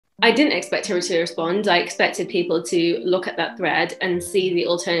I didn't expect her to respond. I expected people to look at that thread and see the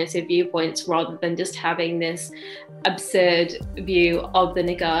alternative viewpoints rather than just having this absurd view of the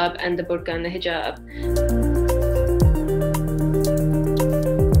niqab and the burqa and the hijab.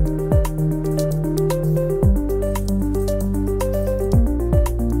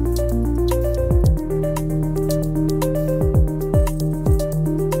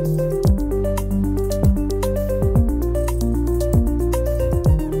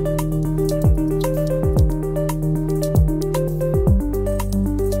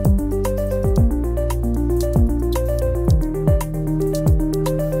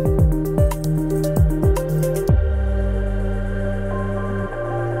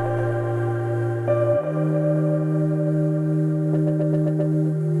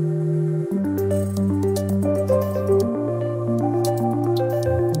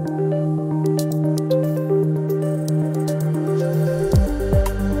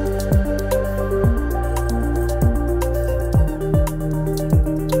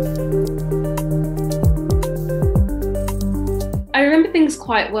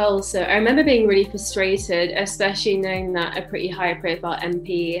 Quite well. So I remember being really frustrated, especially knowing that a pretty high profile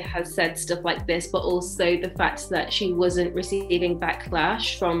MP has said stuff like this, but also the fact that she wasn't receiving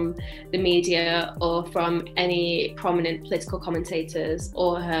backlash from the media or from any prominent political commentators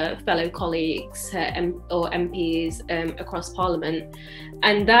or her fellow colleagues or MPs across Parliament.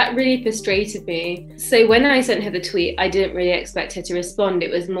 And that really frustrated me. So when I sent her the tweet, I didn't really expect her to respond.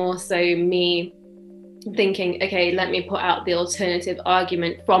 It was more so me thinking, okay, let me put out the alternative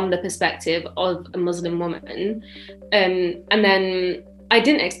argument from the perspective of a Muslim woman. And then I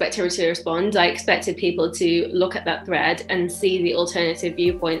didn't expect her to respond. I expected people to look at that thread and see the alternative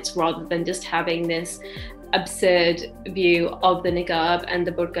viewpoints rather than just having this absurd view of the niqab and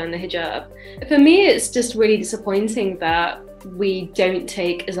the burqa and the hijab. For me, it's just really disappointing that we don't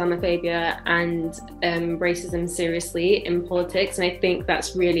take Islamophobia and racism seriously in politics. And I think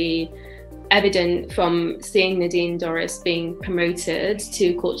that's really evident from seeing Nadine Dorries being promoted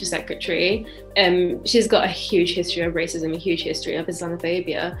to Culture Secretary. She's got a huge history of racism, a huge history of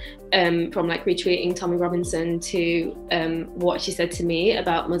Islamophobia, from like retweeting Tommy Robinson to what she said to me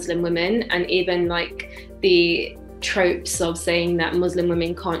about Muslim women, and even like the tropes of saying that Muslim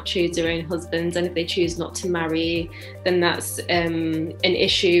women can't choose their own husbands, and if they choose not to marry, then that's an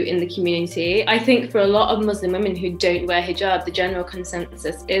issue in the community. I think for a lot of Muslim women who don't wear hijab, the general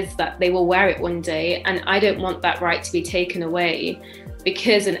consensus is that they will wear it one day, and I don't want that right to be taken away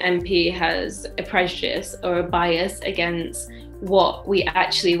because an MP has a prejudice or a bias against what we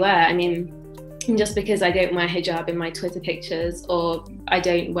actually wear. I mean, just because I don't wear hijab in my Twitter pictures or I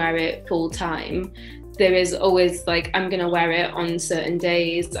don't wear it full time, there is always like, I'm gonna wear it on certain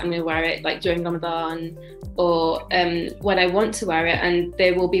days, I'm gonna wear it like during Ramadan or when I want to wear it, and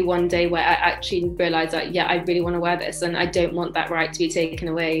there will be one day where I actually realise that, yeah, I really want to wear this, and I don't want that right to be taken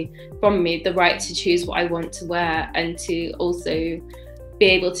away from me, the right to choose what I want to wear, and to also be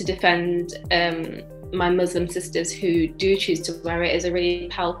able to defend my Muslim sisters who do choose to wear it is a really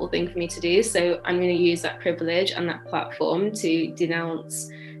powerful thing for me to do. So I'm going to use that privilege and that platform to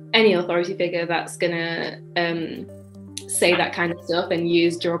denounce any authority figure that's going to say that kind of stuff and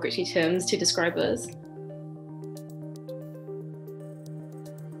use derogatory terms to describe us.